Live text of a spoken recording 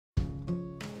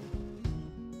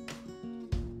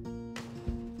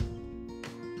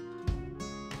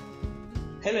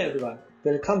Hello everyone,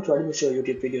 welcome to Adimu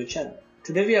YouTube video channel.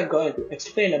 Today we are going to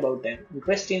explain about an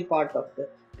interesting part of the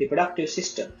reproductive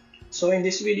system. So in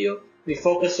this video, we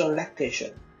focus on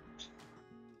lactation.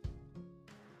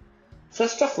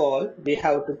 First of all, we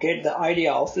have to get the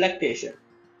idea of lactation.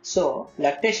 So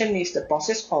lactation is the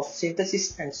process of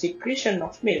synthesis and secretion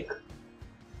of milk.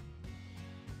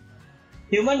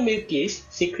 Human milk is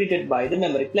secreted by the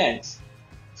mammary glands.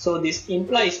 So this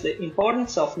implies the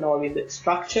importance of knowing the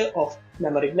structure of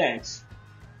mammary glands.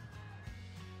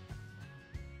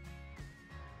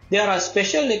 There are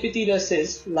special epithelial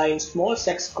cells lying small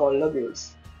sacs called lobules.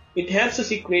 It helps to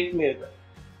secrete milk.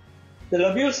 The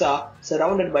lobules are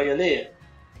surrounded by a layer.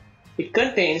 It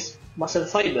contains muscle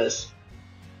fibers.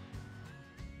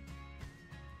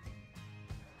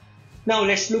 Now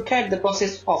let's look at the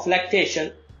process of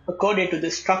lactation according to the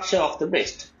structure of the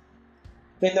breast.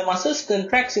 When the muscles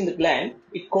contracts in the gland,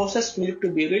 it causes milk to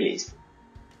be released.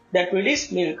 That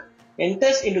released milk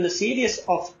enters into the series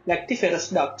of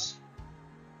lactiferous ducts.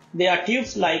 They are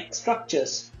tubes-like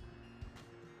structures.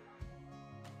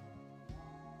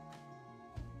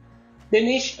 Then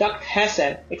each duct has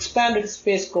an expanded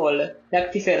space called a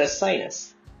lactiferous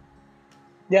sinus.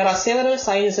 There are several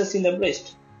sinuses in the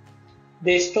breast.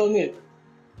 They store milk.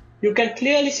 You can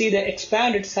clearly see the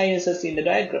expanded sinuses in the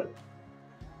diagram.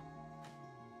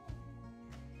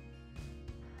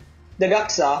 The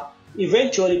ducts are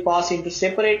eventually passed into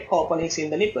separate openings in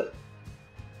the nipple.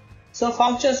 So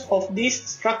functions of these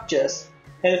structures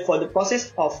help for the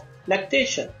process of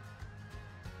lactation.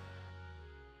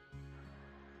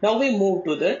 Now we move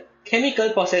to the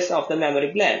chemical process of the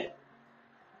mammary gland.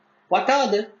 What are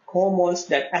the hormones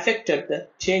that affected the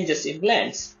changes in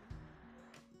glands?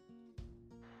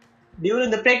 During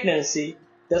the pregnancy,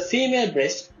 the female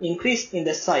breast increased in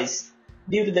the size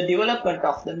due to the development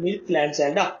of the milk glands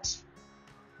and ducts.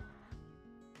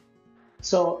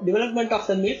 So, development of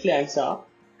the milk glands are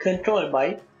controlled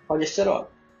by progesterone.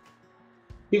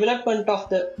 Development of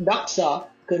the ducts are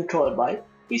controlled by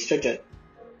estrogen.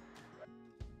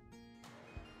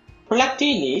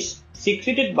 Prolactin is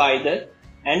secreted by the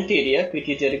anterior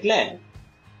pituitary gland.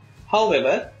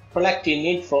 However, prolactin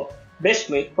needs for breast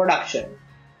milk production,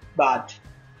 but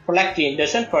prolactin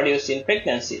doesn't produce in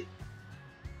pregnancy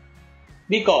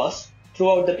because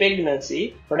throughout the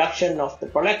pregnancy, production of the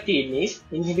prolactin is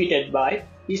inhibited by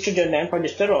estrogen and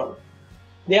progesterone.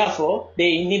 Therefore,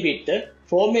 they inhibit the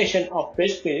formation of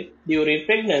breast milk during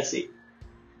pregnancy.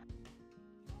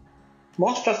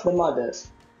 Most of the mothers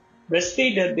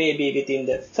breastfeed their baby within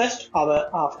the first hour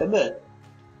after birth.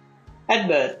 At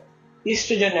birth,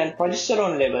 estrogen and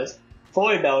progesterone levels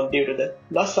fall down due to the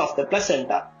loss of the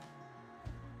placenta.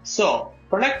 So,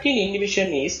 prolactin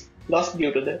inhibition is lost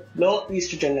due to the low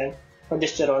estrogen and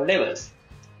progesterone levels.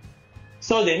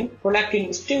 So then,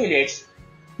 prolactin stimulates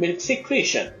milk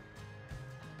secretion.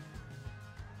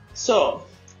 So,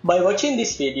 by watching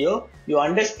this video, you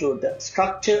understood the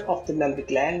structure of the mammary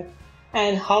gland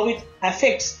and how it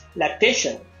affects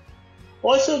lactation.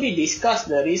 Also, we discussed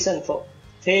the reason for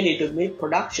failure to milk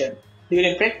production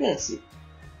during pregnancy.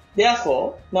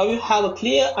 Therefore, now you have a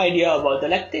clear idea about the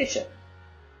lactation.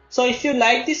 So if you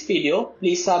like this video,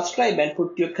 please subscribe and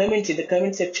put your comments in the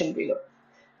comment section below.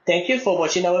 Thank you for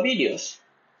watching our videos.